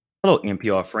Hello,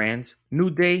 NPR friends.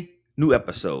 New day, new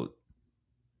episode.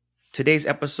 Today's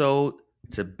episode,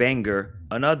 it's a banger,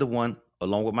 another one,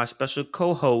 along with my special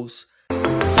co host.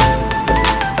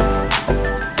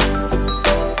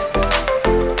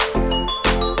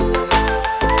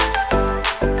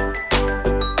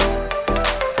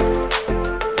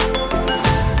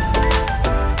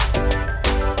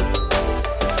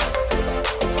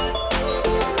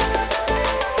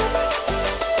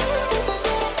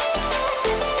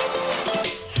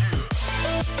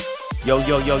 Yo,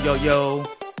 yo, yo, yo, yo.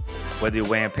 Whether you're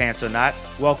wearing pants or not,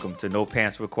 welcome to No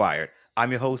Pants Required.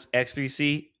 I'm your host,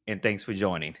 X3C, and thanks for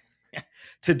joining.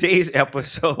 Today's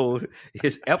episode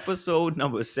is episode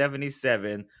number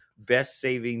 77, Best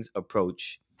Savings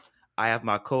Approach. I have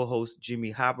my co-host,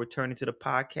 Jimmy Hobb, returning to the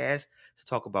podcast to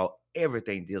talk about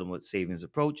everything dealing with savings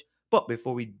approach. But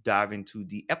before we dive into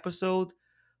the episode,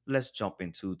 let's jump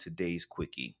into today's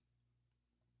quickie.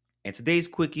 And today's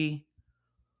quickie,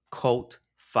 cult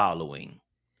following.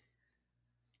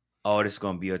 Oh, this is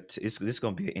gonna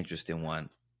be an interesting one.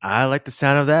 I like the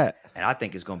sound of that. And I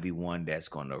think it's going to be one that's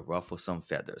going to ruffle some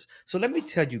feathers. So let me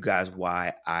tell you guys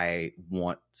why I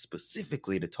want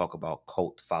specifically to talk about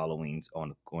cult followings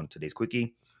on today's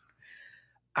quickie.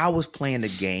 I was playing the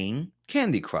game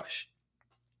Candy Crush,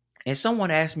 and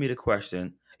someone asked me the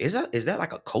question, is that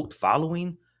like a cult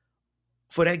following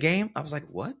for that game? I was like,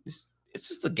 what? It's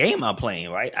just a game I'm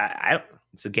playing, right?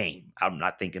 It's a game. I'm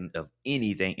not thinking of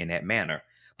anything in that manner.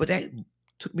 But that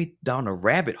took me down a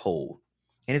rabbit hole.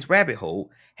 And this rabbit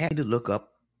hole had me to look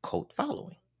up cult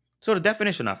following. So the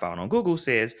definition I found on Google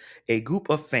says a group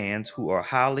of fans who are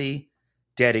highly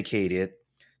dedicated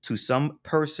to some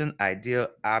person, idea,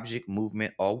 object,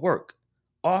 movement, or work,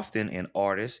 often an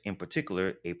artist, in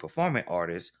particular a performing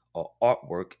artist or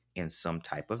artwork in some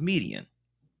type of medium.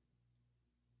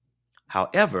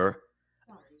 However,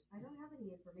 Sorry, I don't have any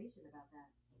information about that.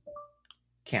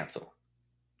 Cancel.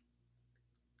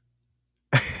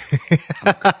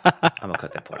 I'm gonna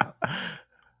cut that part out.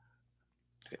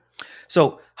 Okay.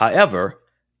 So, however,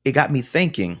 it got me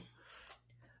thinking,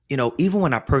 even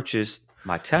when I purchased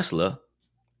my Tesla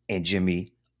and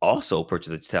Jimmy also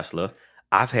purchased a Tesla,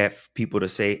 I've had people to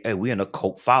say, hey, we're in a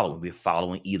cult following. We're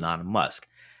following Elon Musk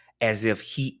as if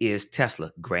he is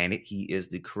Tesla. Granted, he is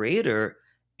the creator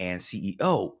and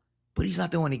CEO, but he's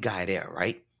not the only guy there,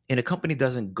 right? And the company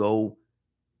doesn't go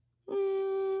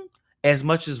as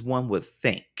much as one would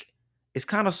think. It's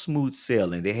kind of smooth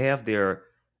sailing. They have their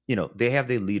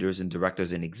leaders and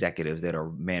directors and executives that are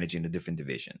managing the different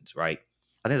divisions, right?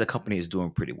 I think the company is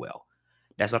doing pretty well.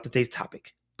 That's not today's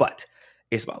topic, but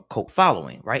it's about cult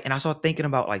following, right? And I started thinking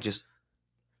about like just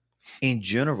in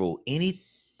general, any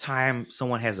time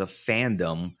someone has a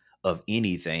fandom of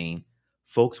anything,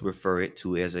 folks refer it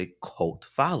to as a cult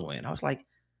following. I was like,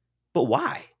 but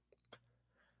why?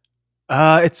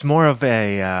 It's more of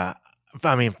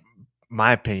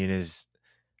my opinion is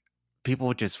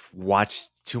people just watch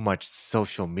too much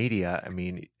social media. I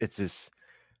mean, it's just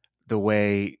the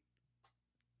way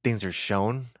things are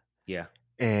shown. Yeah.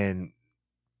 And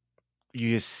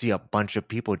you just see a bunch of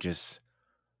people just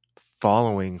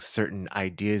following certain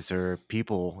ideas or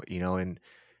people, and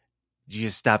you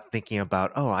just stop thinking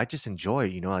about, oh, I just enjoy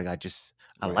it, I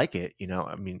Right. like it,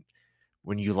 I mean,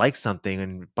 when you like something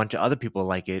and a bunch of other people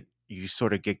like it, you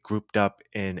sort of get grouped up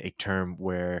in a term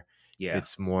where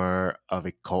it's more of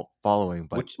a cult following.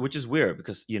 But which is weird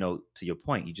because, to your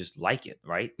point, you just like it,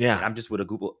 right? Yeah. And I'm just with a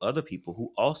group of other people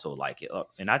who also like it.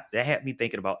 And that had me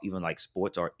thinking about even like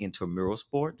sports or intramural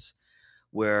sports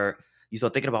where you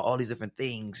start thinking about all these different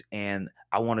things. And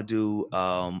I want to do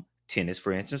tennis,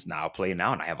 for instance. Now I play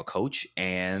now and I have a coach.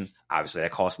 And obviously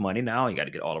that costs money now. You got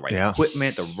to get all the right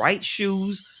equipment. The right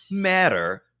shoes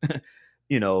matter.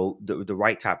 The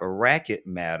right type of racket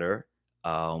matter.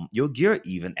 Your gear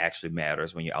even actually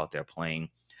matters when you're out there playing.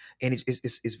 And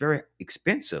it's very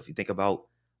expensive. You think about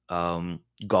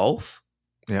golf.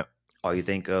 Yeah. Or you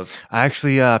think of... I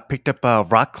actually picked up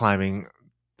rock climbing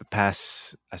I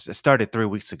started 3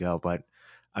 weeks ago, but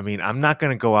I mean, I'm not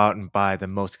going to go out and buy the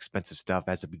most expensive stuff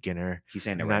as a beginner. He's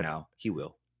saying that right now. He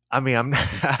will. I mean, I'm not,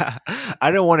 I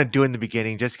don't want to do it in the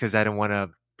beginning just because I don't want to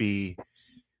be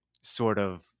sort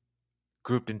of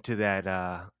grouped into that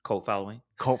cult following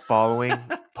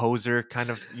poser kind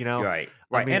of, Right.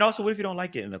 I mean, and also, what if you don't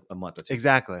like it in a month or two?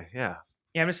 Exactly. Yeah.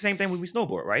 Yeah, I mean, it's the same thing when we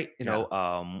snowboard, right? I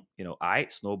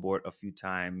snowboard a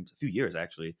few years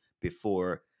actually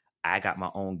before I got my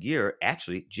own gear.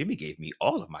 Actually, Jimmy gave me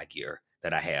all of my gear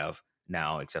that I have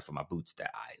now, except for my boots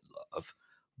that I love.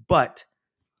 But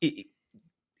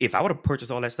if I would have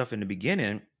purchased all that stuff in the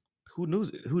beginning, who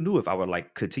knew if I would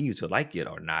like continue to like it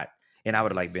or not? And I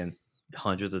would have like been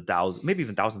hundreds of thousands, maybe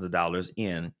even thousands of dollars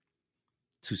in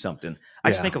to something. I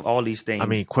just Yeah. think of all these things. I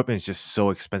mean, equipment is just so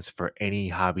expensive for any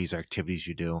hobbies or activities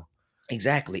you do.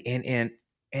 Exactly. And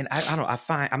I don't know, I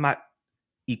find I'm not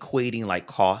equating like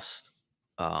cost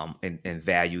and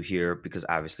value here, because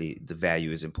obviously the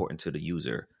value is important to the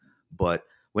user. But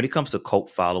when it comes to cult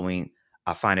following,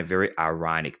 I find it very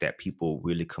ironic that people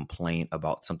really complain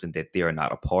about something that they're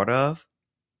not a part of,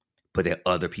 but that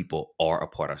other people are a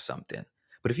part of something.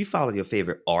 But if you follow your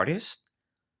favorite artist,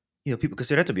 people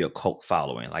consider that to be a cult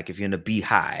following. Like if you're in the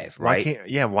Beehive, right?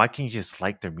 Why can't you just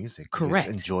like their music? You just Correct.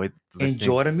 enjoy listening.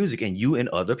 Enjoy the music, and you and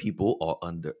other people, or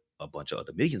under a bunch of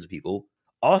other millions of people,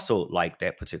 also like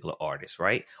that particular artist,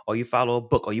 right? Or you follow a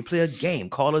book, or you play a game,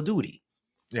 Call of Duty,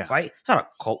 Yeah. right? It's not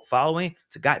a cult following;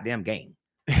 it's a goddamn game,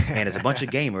 and there's a bunch of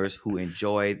gamers who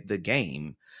enjoy the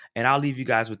game. And I'll leave you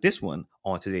guys with this one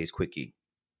on today's quickie.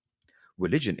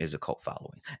 Religion is a cult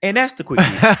following, and that's the quickie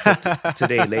for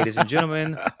today, ladies and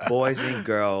gentlemen, boys and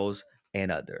girls,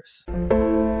 and others.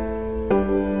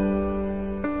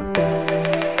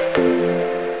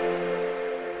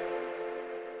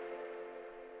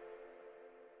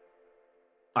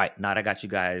 All right, now that I got you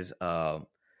guys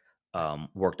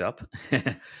worked up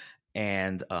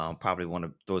and probably want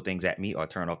to throw things at me or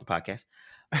turn off the podcast,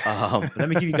 let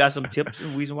me give you guys some tips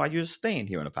and reason why you're staying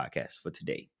here on the podcast for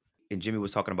today. And Jimmy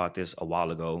was talking about this a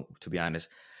while ago, to be honest.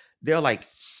 They're like,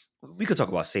 we could talk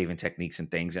about saving techniques and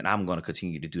things, and I'm going to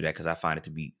continue to do that because I find it to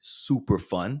be super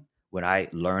fun. When I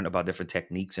learn about different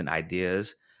techniques and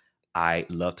ideas, I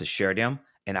love to share them.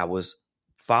 And I was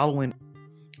following,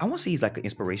 I won't say he's like an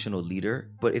inspirational leader,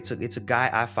 but it's a guy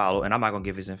I follow, and I'm not gonna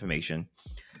give his information,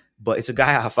 but it's a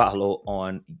guy I follow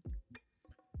on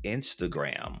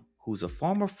Instagram who's a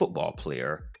former football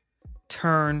player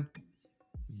turned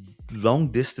long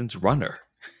distance runner.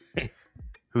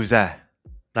 Who's that?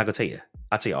 Not gonna tell you.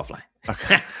 I'll tell you offline.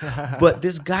 Okay. But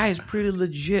this guy is pretty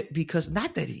legit, because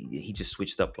not that he just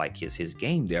switched up like his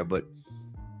game there, but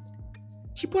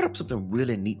he brought up something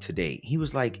really neat today. He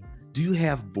was like, do you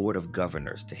have board of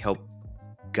governors to help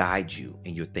guide you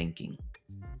in your thinking?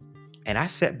 And I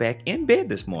sat back in bed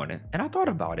this morning and I thought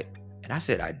about it. And I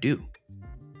said, I do.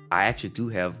 I actually do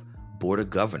have board of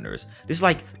governors. This is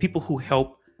like people who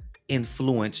help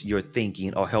influence your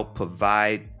thinking or help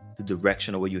provide the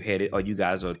direction of where you're headed, or you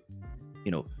guys are,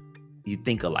 you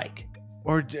think alike.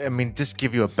 Or, I mean, just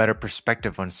give you a better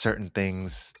perspective on certain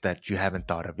things that you haven't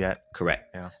thought of yet. Correct.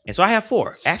 Yeah. And so I have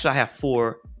four. Actually, I have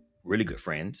four really good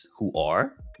friends who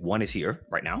are, one is here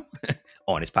right now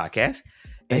on this podcast.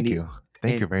 Thank you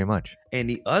very much. And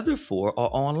the other four are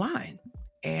online.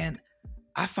 And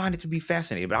I find it to be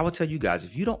fascinating. But I will tell you guys,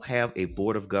 if you don't have a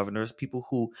board of governors,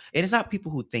 and it's not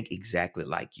people who think exactly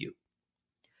like you.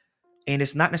 And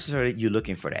it's not necessarily you're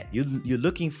looking for that. You're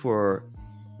looking for,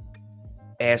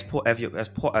 as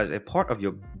a part of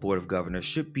your board of governors,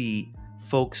 should be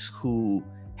folks who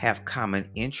have common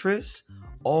interests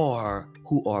or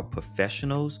who are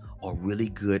professionals or really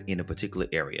good in a particular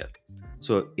area.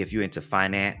 So if you're into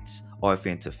finance or if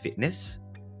you're into fitness,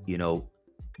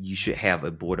 you should have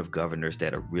a board of governors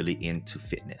that are really into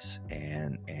fitness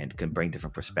and can bring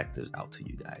different perspectives out to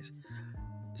you guys.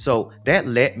 So that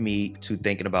led me to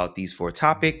thinking about these four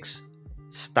topics: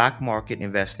 stock market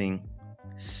investing,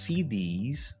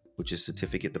 CDs, which is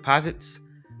certificate deposits,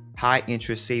 high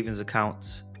interest savings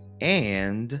accounts,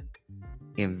 and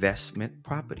investment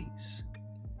properties.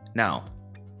 Now,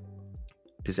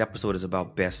 this episode is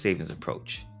about best savings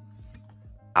approach.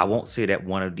 I won't say that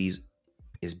one of these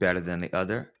is better than the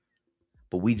other,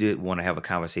 but we did want to have a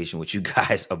conversation with you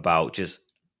guys about just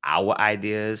our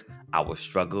ideas, our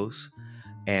struggles,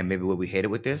 and maybe where we headed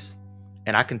with this.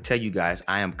 And I can tell you guys,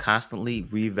 I am constantly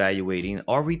reevaluating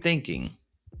or rethinking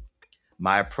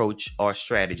my approach or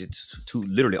strategy to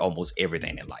literally almost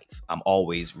everything in life. I'm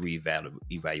always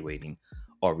evaluating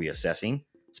or reassessing,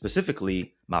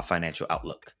 specifically my financial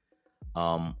outlook.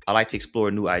 I like to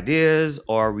explore new ideas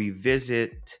or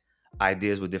revisit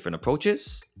ideas with different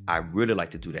approaches. I really like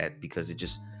to do that because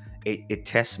it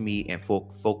tests me and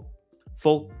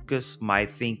focus my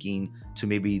thinking to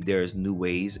maybe there's new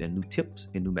ways and new tips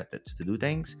and new methods to do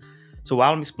things. So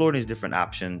while I'm exploring these different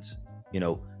options,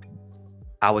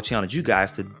 I would challenge you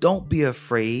guys to don't be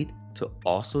afraid to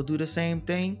also do the same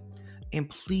thing. And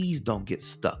please don't get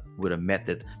stuck with a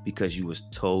method because you was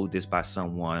told this by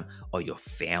someone, or your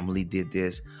family did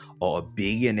this, or a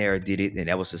billionaire did it and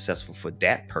that was successful for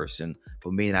that person,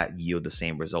 but may not yield the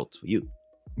same results for you.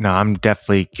 No, I'm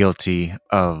definitely guilty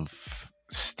of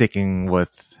sticking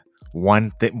with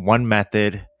one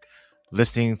method,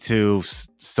 listening to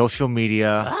social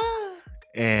media,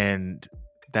 and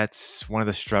that's one of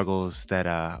the struggles that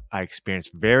I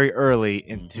experienced very early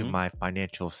into Mhm. my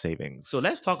financial savings. So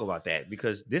let's talk about that,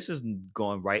 because this is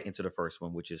going right into the first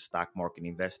one, which is stock market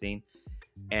investing.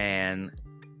 And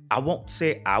I won't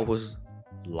say I was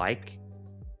like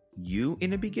you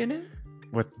in the beginning.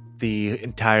 with the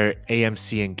entire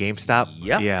AMC and GameStop.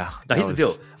 Yep. Yeah. Now that here's the deal.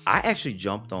 was- I actually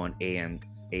jumped on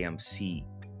AMC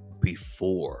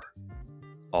before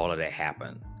all of that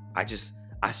happened.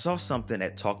 I saw something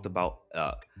that talked about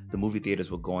the movie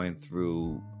theaters were going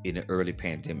through in the early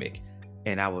pandemic,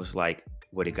 and I was like,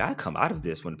 well, they gotta come out of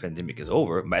this when the pandemic is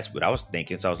over. That's what I was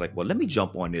thinking. So I was like, well, let me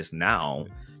jump on this now,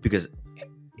 because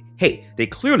hey, they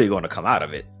clearly going to come out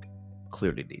of it.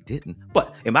 Clearly they didn't,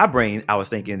 but in my brain I was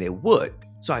thinking they would.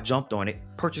 So I jumped on it,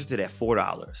 purchased it at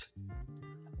 $4.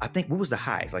 I think, what was the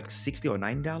highs, like $60 or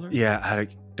 $90? Yeah, I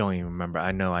don't even remember.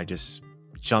 I know I just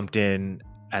jumped in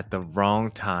at the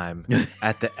wrong time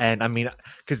at the end. I mean,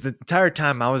 because the entire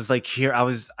time I was like here,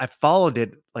 I followed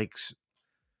it like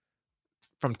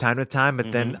from time to time,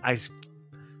 but then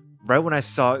right when I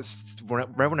started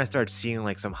seeing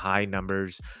like some high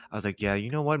numbers, I was like, yeah,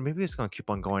 you know what? Maybe it's gonna keep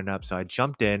on going up. So I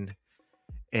jumped in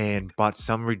and bought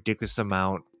some ridiculous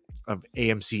amount of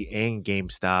AMC and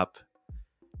GameStop,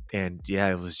 and yeah,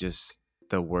 it was just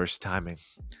the worst timing.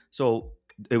 So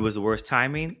it was the worst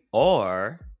timing,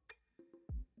 or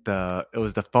It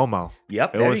was the FOMO.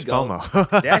 yep, It there was you go.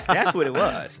 FOMO. That's what it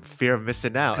was. Fear of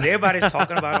missing out. 'Cause everybody's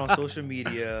talking about it on social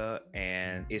media,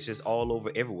 and it's just all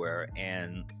over everywhere.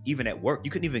 And even at work,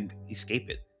 you couldn't even escape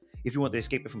it. If you want to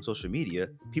escape it from social media,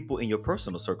 people in your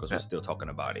personal circles were still talking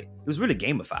about it. It was really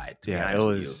gamified. To be Yeah,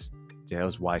 honest with you. it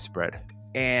was widespread.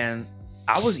 And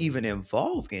I was even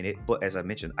involved in it, but as I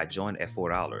mentioned, I joined at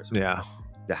 $4. Yeah.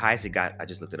 The highest it got, I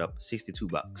just looked it up,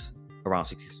 $62, around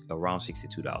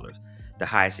 $62. The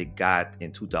highest it got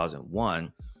in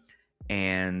 2001,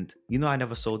 and I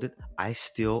never sold it. I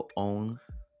still own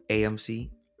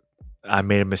AMC. I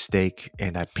made a mistake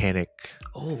and I panicked.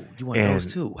 Oh, you want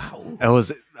those too? Wow.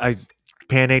 I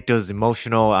panicked. It was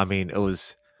emotional. I mean,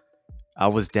 I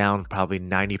was down probably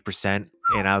 90%,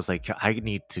 and I was like, I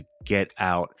need to get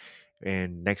out.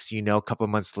 And next thing you know, a couple of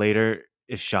months later,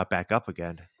 it shot back up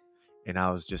again, and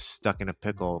I was just stuck in a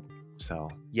pickle. So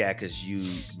Yeah, because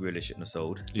you really shouldn't have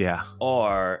sold. yeah,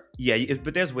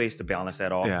 But there's ways to balance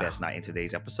that off. Yeah. That's not in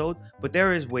today's episode, but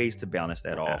there is ways to balance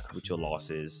that off with your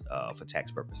losses for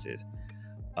tax purposes.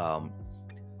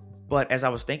 But as I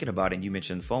was thinking about it, and you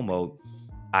mentioned FOMO,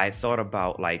 I thought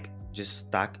about like just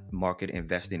stock market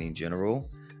investing in general.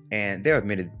 And there are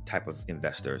many type of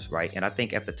investors, right? And I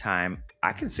think at the time,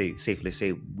 I can safely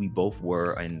say we both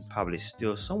were, and probably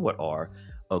still somewhat are,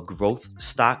 a growth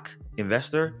stock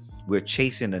investor. We're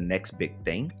chasing the next big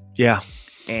thing. yeah.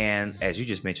 And as you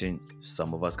just mentioned,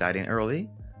 some of us got in early,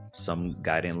 some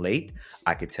got in late.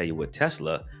 I could tell you with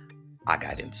Tesla, I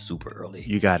got in super early.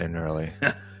 You got in early.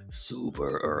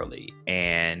 Super early.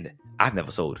 And I've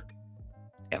never sold,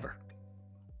 ever.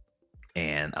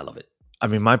 And I love it. I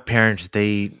mean, my parents,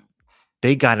 they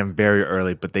got in very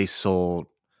early, but they sold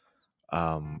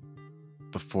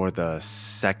before the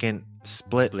second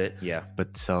split. Yeah.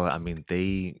 But so I mean,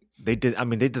 they did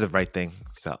the right thing.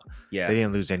 So Yeah. they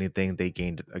didn't lose anything. They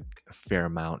gained a fair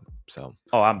amount. So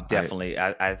Oh, I'm definitely.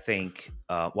 I think.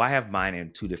 I have mine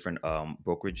in two different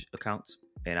brokerage accounts,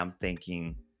 and I'm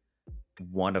thinking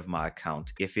one of my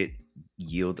accounts, if it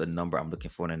yield a number I'm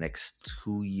looking for in the next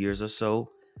 2 years or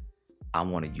so, I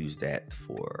want to use that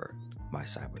for my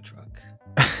Cybertruck.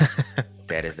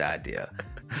 That is the idea.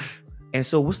 And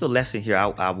so, what's the lesson here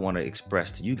I want to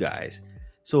express to you guys?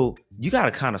 So you got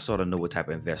to kind of sort of know what type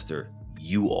of investor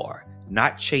you are,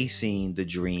 not chasing the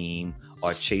dream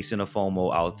or chasing a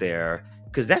FOMO out there,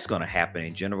 because that's going to happen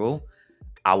in general.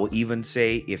 I will even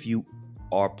say, if you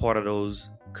are part of those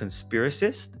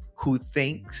conspiracists who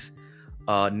thinks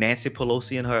Nancy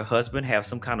Pelosi and her husband have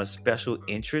some kind of special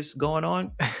interest going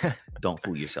on, don't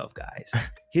fool yourself, guys.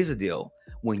 Here's the deal.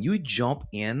 When you jump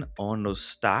in on those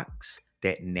stocks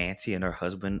that Nancy and her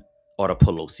husband, or the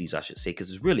Pelosi's, I should say,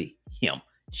 because it's really him.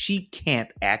 She can't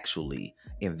actually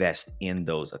invest in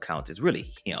those accounts. It's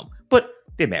really him. But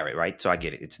they're married, right? So I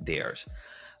get it. It's theirs.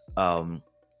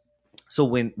 So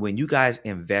when you guys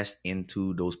invest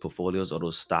into those portfolios or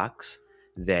those stocks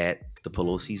that the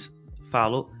Pelosi's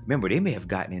follow, remember, they may have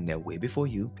gotten in there way before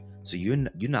you. So you're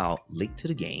now late to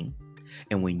the game.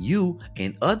 And when you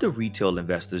and other retail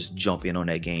investors jump in on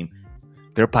that game,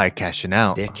 they're probably cashing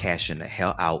out. They're cashing the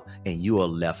hell out, and you are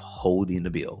left holding the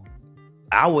bill.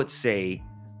 I would say,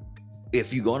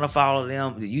 if you're going to follow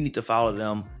them, you need to follow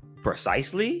them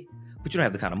precisely, but you don't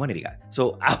have the kind of money they got.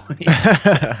 So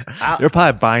they're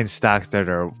probably buying stocks that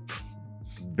are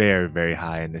very, very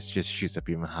high, and this just shoots up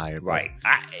even higher. but- Right.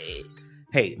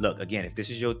 Hey, look, again, if this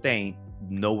is your thing,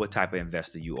 know what type of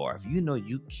investor you are. If you know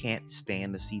you can't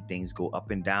stand to see things go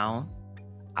up and down,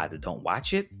 either don't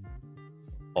watch it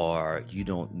or you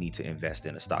don't need to invest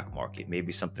in the stock market.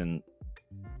 Maybe something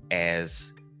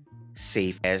as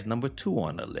safe as number 2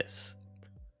 on the list.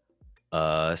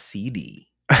 A CD.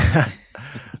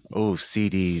 Oh,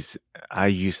 CDs. I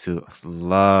used to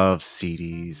love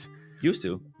CDs. Used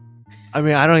to. I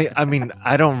mean,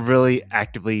 I don't really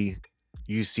actively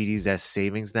use CDs as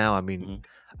savings now. I mean, Mhm.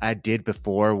 I did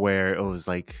before where it was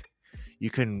like you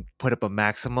can put up a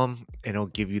maximum and it'll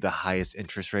give you the highest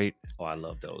interest rate, Oh, I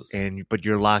love those. but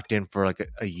you're locked in for like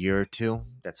a year or two.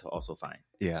 That's also fine.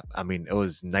 Yeah, I mean, it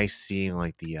was nice seeing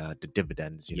like the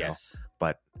dividends, you know. Yes.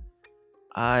 But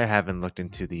I haven't looked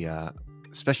into the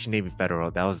especially Navy Federal.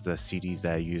 That was the CDs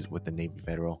that I used with the Navy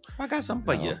Federal. I got something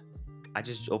for No. you. I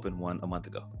just opened one a month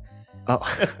ago Oh,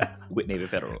 with Navy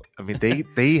Federal. I mean,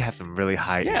 they have some really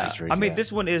high Yeah. interest rates. I mean, yeah.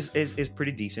 this one is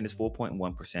pretty decent. It's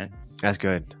 4.1%. That's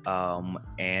good.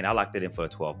 And I locked it in for a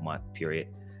 12-month period.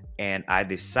 And I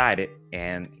decided,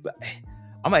 and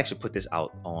I'm gonna actually put this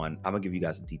out on. I'm gonna give you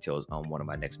guys the details on one of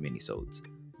my next mini-sodes.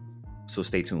 So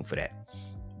stay tuned for that.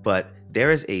 But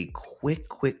there is a quick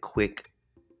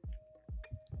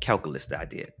calculus that I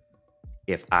did.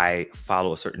 If I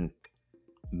follow a certain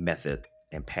method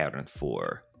and pattern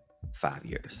for 5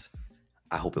 years,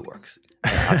 I hope it works.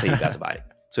 And I'll tell you guys about it.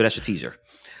 So that's your teaser.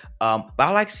 But I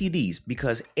like CDs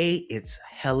because it's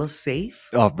hella safe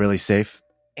Oh, really safe.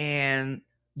 and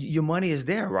your money is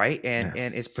there, right? And Yeah.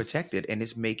 and it's protected and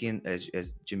it's making,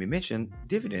 as Jimmy mentioned,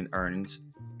 dividend earnings.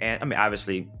 And I mean,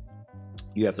 obviously,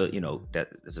 you have to, that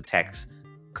there's a tax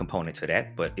component to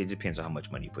that, but it depends on how much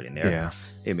money you put in there. Yeah.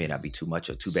 It may not be too much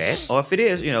or too bad, or if it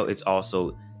is,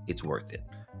 it's worth it,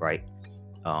 right?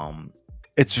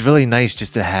 It's really nice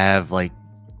just to have like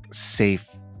safe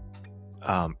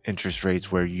interest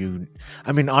rates where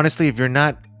I mean, honestly, if you're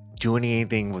not doing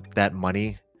anything with that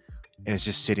money and it's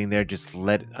just sitting there, just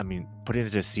put it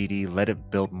into a CD, let it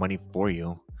build money for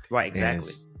you. Right, And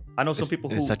exactly. I know some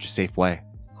people it's who such a safe way.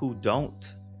 who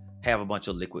don't have a bunch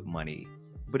of liquid money,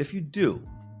 but if you do,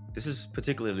 this is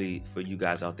particularly for you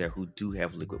guys out there who do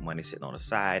have liquid money sitting on the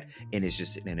side and it's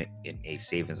just sitting in a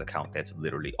savings account that's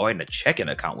literally, or in a checking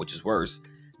account, which is worse,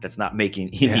 that's not making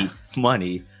any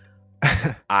money.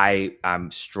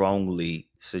 I'm strongly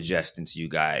suggesting to you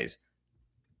guys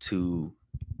to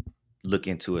look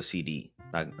into a CD.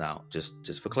 Now,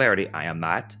 just for clarity, I am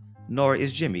not, nor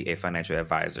is Jimmy, a financial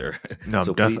advisor. No,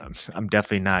 So I'm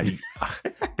definitely not.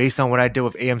 Based on what I did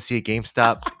with AMC at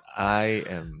GameStop, I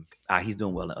am. He's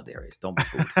doing well in other areas. Don't be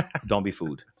fooled. Don't be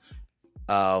fooled.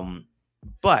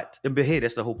 But hey,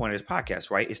 that's the whole point of this podcast,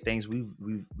 right? It's things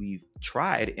we've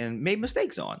tried and made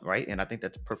mistakes on, right? And I think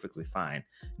that's perfectly fine.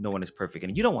 No one is perfect,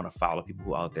 and you don't want to follow people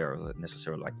who out there are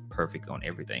necessarily like perfect on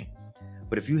everything.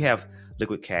 But if you have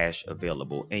liquid cash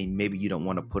available and maybe you don't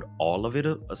want to put all of it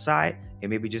aside and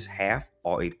maybe just half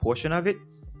or a portion of it,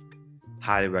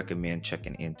 highly recommend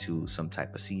checking into some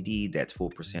type of CD that's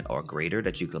 4% or greater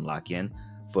that you can lock in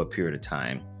for a period of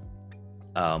time.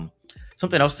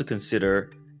 Something else to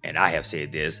consider, and I have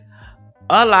said this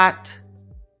a lot,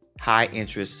 high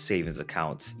interest savings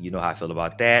accounts. You know how I feel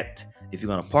about that. If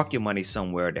you're going to park your money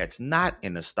somewhere that's not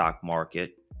in the stock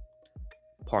market,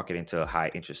 park it into a high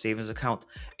interest savings account.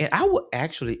 And I would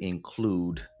actually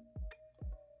include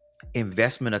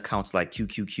investment accounts like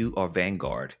QQQ or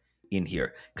Vanguard in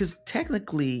here, because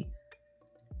technically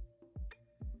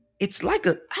it's like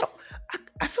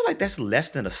I feel like that's less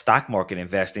than a stock market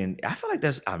investing. I feel like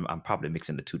I'm probably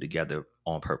mixing the two together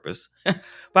on purpose, but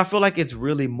I feel like it's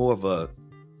really more of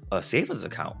a savings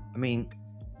account. I mean,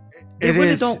 they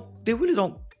really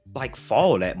don't like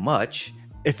fall that much.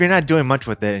 If you're not doing much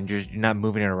with it and you're not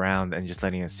moving it around and just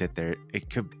letting it sit there,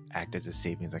 it could act as a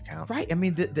savings account. Right. I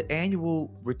mean, the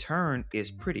annual return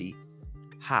is pretty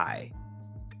high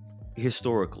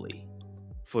historically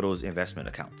for those investment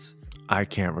accounts. I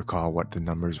can't recall what the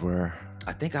numbers were.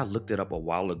 I think I looked it up a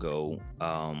while ago.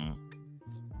 I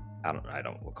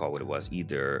don't recall what it was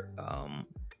either.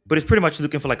 But it's pretty much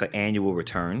looking for like an annual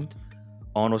return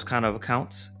on those kind of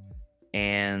accounts.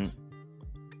 And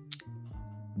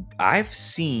I've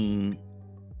seen,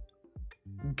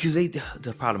 because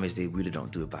the problem is they really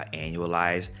don't do it by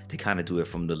annualized. They kind of do it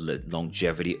from the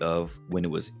longevity of when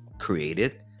it was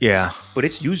created. Yeah. But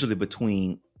it's usually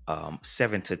between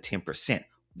 7 to 10%,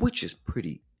 which is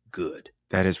pretty good.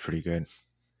 That is pretty good.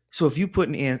 So if you're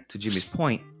putting in, to Jimmy's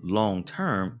point, long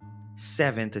term,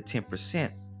 7 to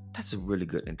 10%, that's a really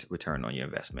good return on your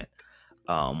investment.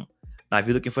 Now, if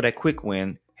you're looking for that quick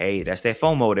win, hey, that's that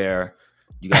FOMO there.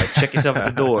 You got to check yourself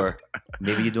at the door.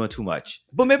 Maybe you're doing too much,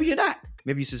 but maybe you're not.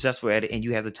 Maybe you're successful at it and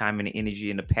you have the time and the energy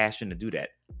and the passion to do that.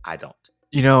 I don't.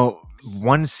 You know,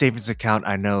 one savings account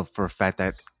I know for a fact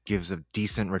that gives a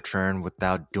decent return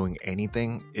without doing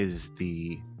anything is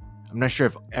I'm not sure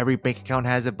if every bank account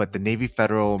has it, but the Navy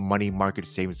Federal Money Market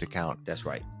Savings Account. That's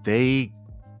right. They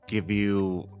give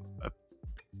you a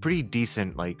pretty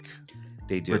decent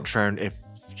They do. return if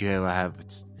you have a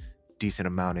decent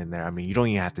amount in there. I mean, you don't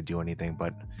even have to do anything,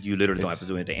 but You literally don't have to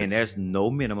do anything. And there's no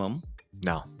minimum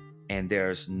no, and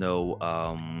there's no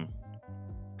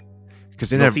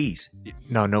because no fees.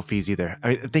 No fees either.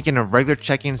 I think in a regular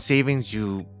checking savings,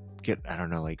 you get, I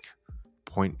don't know, like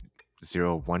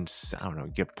 0.01. I don't know.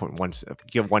 You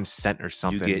get 1 cent or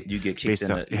something. You get kicked based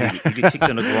in on- the yeah. you get kicked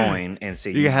in the groin and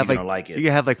say you don't like it. You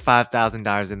can have like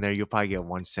 $5,000 in there. You'll probably get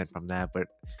 1 cent from that. But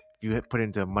if you put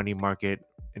into a money market,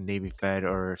 a Navy Fed,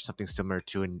 or something similar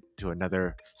to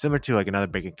another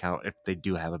bank account, if they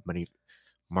do have a money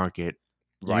market,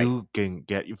 Right. you can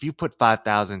get, if you put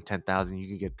 5,000, 10,000, you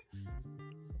can get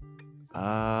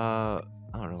I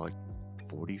don't know, like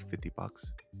 40, 50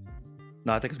 bucks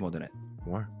No, I think it's more than that.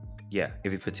 more. Yeah,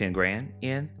 if you put 10 grand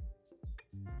in,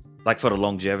 like for the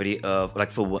longevity of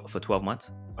like for 12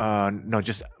 months. No,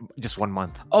 just 1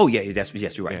 month. Oh yeah, yes,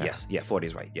 you're right. Yeah. Yes, 40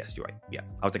 is right. Yes, you're right. Yeah,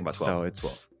 I was thinking about 12. So it's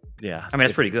 12. yeah. I mean,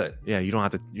 that's pretty good. Yeah, you don't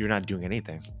have to. You're not doing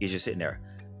anything. You're just sitting there.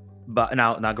 But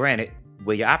now, granted,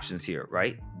 weigh your options here,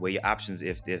 right? Weigh your options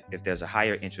if there's a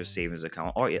higher interest savings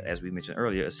account, or as we mentioned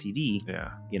earlier, a CD.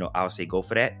 Yeah. I would say go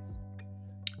for that.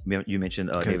 You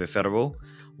mentioned Okay. David Federal.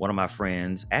 One of my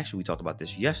friends, actually, we talked about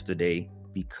this yesterday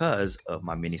because of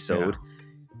my mini-sode.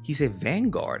 He said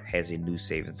Vanguard has a new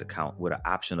savings account with an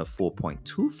option of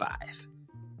 4.25.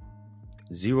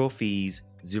 0 fees,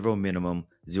 0 minimum,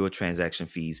 0 transaction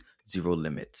fees, 0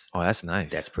 limits. Oh, that's nice.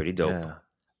 That's pretty dope. Yeah.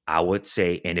 I would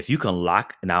say, and if you can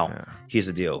lock now, Yeah. here's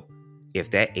the deal: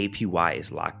 if that APY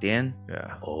is locked in,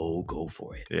 Yeah. go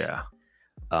for it. Yeah.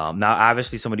 Now,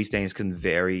 obviously, some of these things can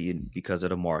vary because of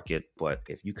the market, but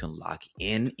if you can lock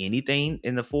in anything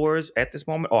in the 4s at this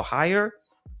moment or higher,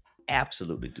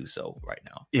 absolutely do so right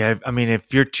now. Yeah. I mean,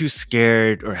 if you're too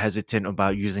scared or hesitant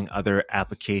about using other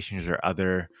applications or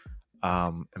other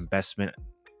investment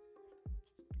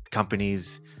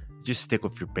companies, just stick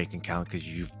with your bank account because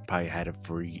you've probably had it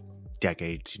for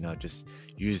decades. Just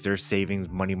use their savings,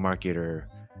 money market, or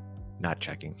not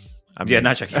checking.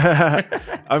 Not checking.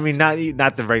 I mean, not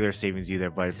the regular savings either.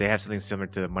 But if they have something similar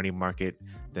to the money market,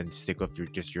 then stick with your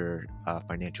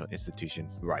financial institution.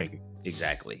 Right.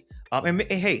 Exactly.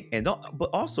 But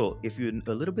also if you're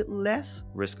a little bit less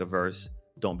risk averse,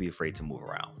 don't be afraid to move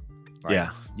around. Right?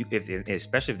 Yeah.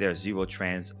 Especially if there's 0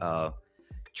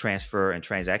 transfer and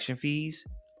transaction fees.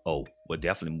 We'll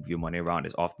definitely move your money around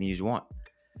as often as you want.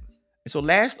 And so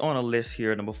last on the list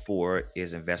here, number 4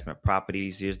 is investment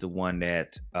properties. Here's the one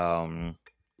that I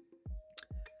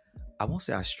won't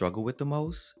say I struggle with the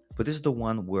most, but this is the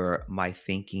one where my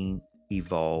thinking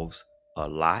evolves a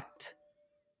lot.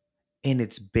 And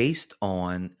it's based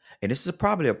on, and this is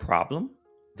probably a problem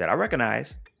that I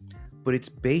recognize, but it's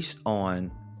based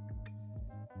on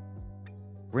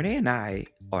Renee and I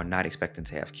are not expecting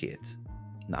to have kids.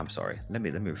 No, I'm sorry. Let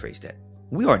me rephrase that.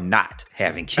 We are not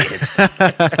having kids.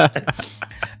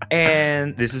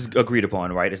 And this is agreed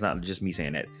upon, right? It's not just me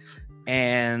saying that.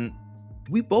 And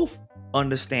we both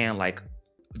understand like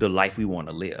the life we want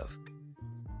to live.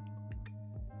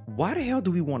 Why the hell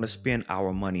do we want to spend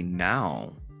our money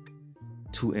now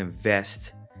to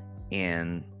invest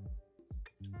in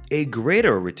a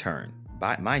greater return?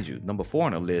 Mind you, number 4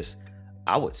 on the list,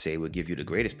 I would say would give you the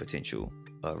greatest potential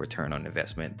return on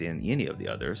investment than any of the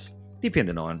others,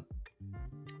 depending on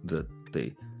the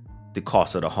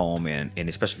cost of the home and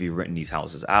especially if you're renting these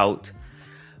houses out.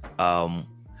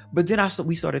 But then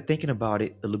we started thinking about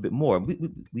it a little bit more.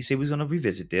 We say we're going to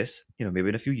revisit this, maybe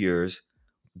in a few years,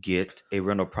 get a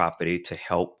rental property to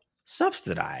help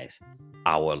subsidize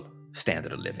our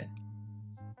standard of living,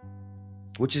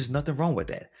 which is nothing wrong with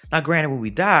that. Now, granted, when we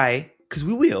die, because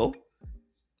we will,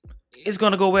 it's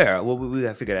going to go where? Well, we got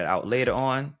to figure that out later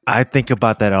on. I think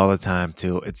about that all the time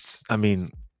too.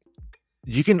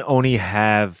 You can only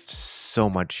have so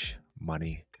much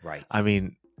money. Right. I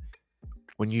mean,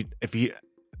 because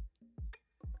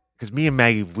me and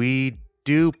Maggie, we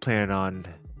do plan on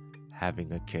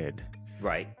having a kid.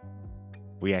 Right.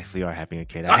 We actually are having a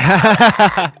kid.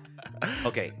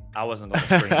 Okay, I wasn't going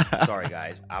to scream. Sorry,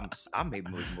 guys. I'm maybe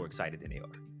more excited than they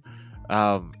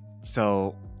are.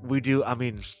 So we do. I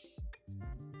mean,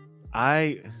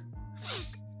 I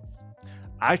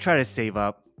try to save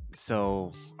up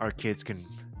so our kids can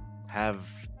have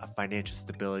a financial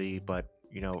stability, but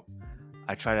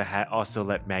I try to also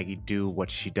let Maggie do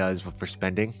what she does for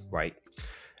spending, Right.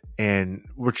 and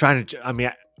we're trying to. I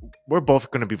mean, we're both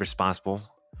going to be responsible of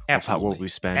Absolutely. what we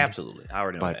spend. Absolutely. I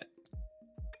already know But that.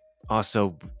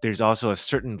 also, there's also a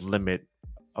certain limit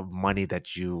of money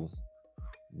that you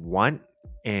want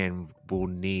and will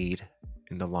need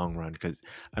in the long run. Because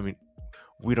I mean,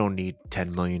 we don't need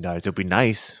 $10 million. It'd be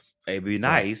nice. It'd be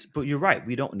nice, but you're right.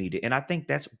 We don't need it. And I think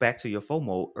that's back to your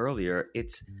FOMO earlier.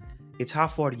 It's how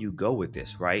far do you go with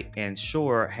this, right? And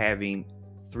sure, having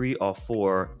 3 or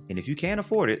 4, and if you can't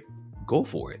afford it, go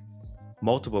for it.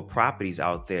 Multiple properties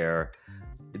out there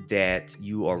that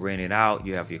you are renting out,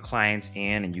 you have your clients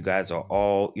in, and you guys are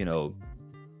all,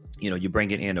 you're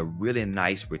bringing in a really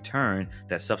nice return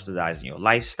that's subsidizing your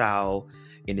lifestyle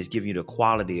and is giving you the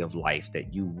quality of life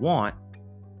that you want.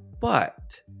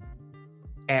 But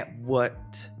at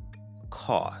what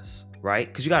cost, right?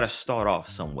 Because you got to start off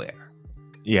somewhere.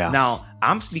 Yeah. Now,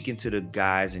 I'm speaking to the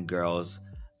guys and girls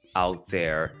out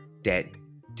there that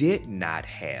did not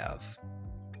have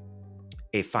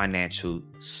a financial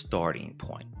starting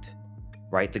point,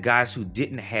 right? The guys who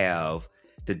didn't have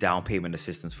the down payment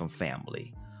assistance from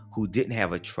family, who didn't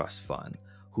have a trust fund,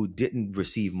 who didn't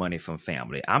receive money from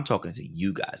family. I'm talking to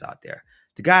you guys out there.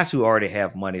 The guys who already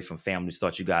have money from family to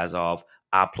start you guys off,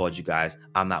 I applaud you guys.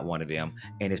 I'm not one of them.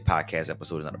 And this podcast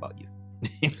episode is not about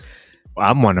you.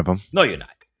 I'm one of them. No, you're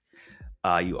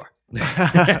not. You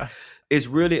are. It's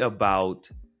really about,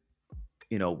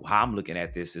 how I'm looking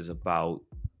at this is about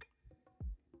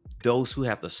those who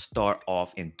have to start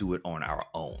off and do it on our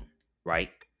own, right?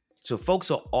 So folks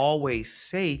will always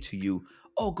say to you,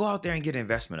 oh, go out there and get an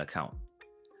investment account.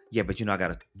 Yeah, but I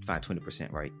got to find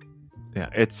 20%, right? Yeah,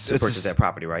 to purchase that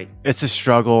property, right? It's a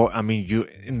struggle. I mean,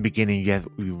 in the beginning,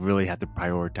 you really have to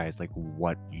prioritize like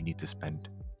what you need to spend.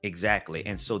 Exactly.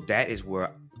 And so that is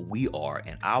where we are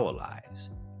in our lives,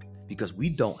 because we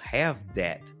don't have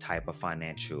that type of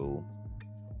financial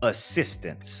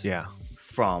assistance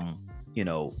from,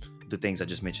 the things I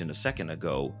just mentioned a second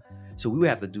ago. So we would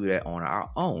have to do that on our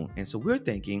own. And so we're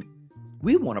thinking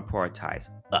we want to prioritize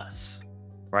us,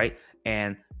 right?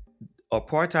 And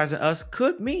prioritizing us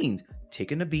could mean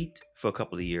taking a beat for a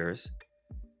couple of years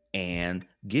and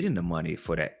getting the money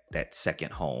for that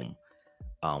second home,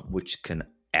 which can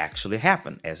actually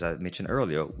happen. As I mentioned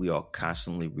earlier, we are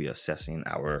constantly reassessing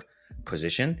our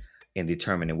position and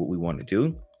determining what we want to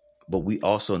do. But we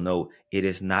also know it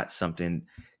is not something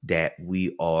that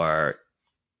we are.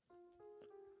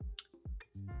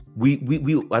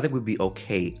 I think we'd be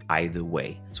okay either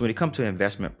way. So when it comes to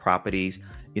investment properties,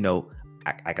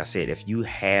 like I said, if you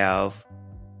have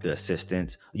the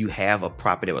assistance, you have a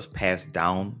property that was passed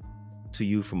down to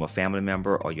you from a family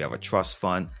member, or you have a trust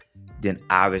fund, then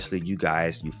obviously you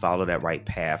follow that right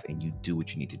path and you do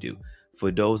what you need to do.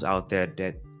 For those out there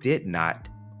that did not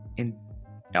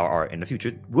or in the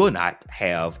future will not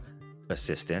have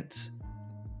assistance,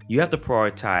 you have to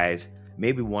prioritize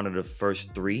maybe one of the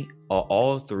first 3 or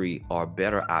all 3 are a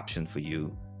better option for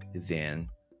you than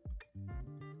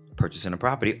purchasing a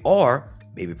property, or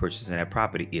maybe purchasing that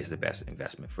property is the best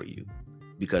investment for you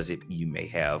because you may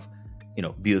have,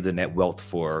 building that wealth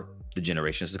for the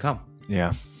generations to come.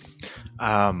 Yeah.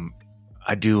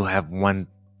 I do have one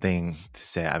thing to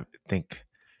say. I think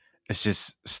it's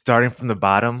just starting from the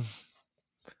bottom,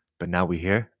 but now we're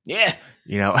here. Yeah.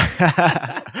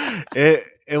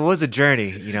 It was a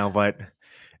journey, but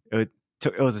it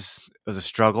was a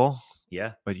struggle.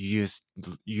 Yeah. But you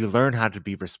learn how to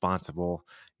be responsible.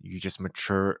 You just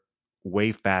mature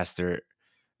way faster.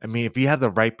 I mean, if you have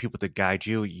the right people to guide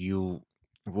you, you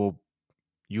will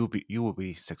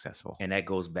be successful. And that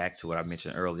goes back to what I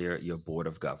mentioned earlier, your board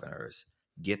of governors.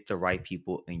 Get the right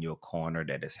people in your corner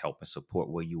that is helping support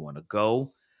where you want to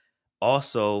go.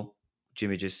 Also,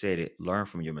 Jimmy just said it, learn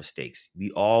from your mistakes.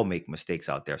 We all make mistakes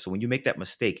out there. So when you make that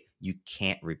mistake, you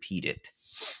can't repeat it.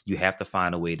 You have to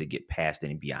find a way to get past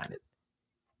it and beyond it.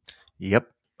 Yep,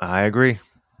 I agree.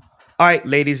 All right,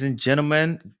 ladies and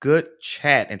gentlemen, good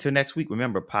chat. Until next week,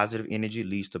 remember, positive energy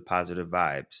leads to positive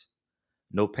vibes.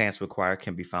 No Pants Required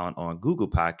can be found on Google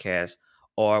Podcasts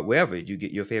or wherever you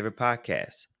get your favorite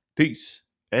podcasts. Peace.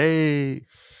 Hey.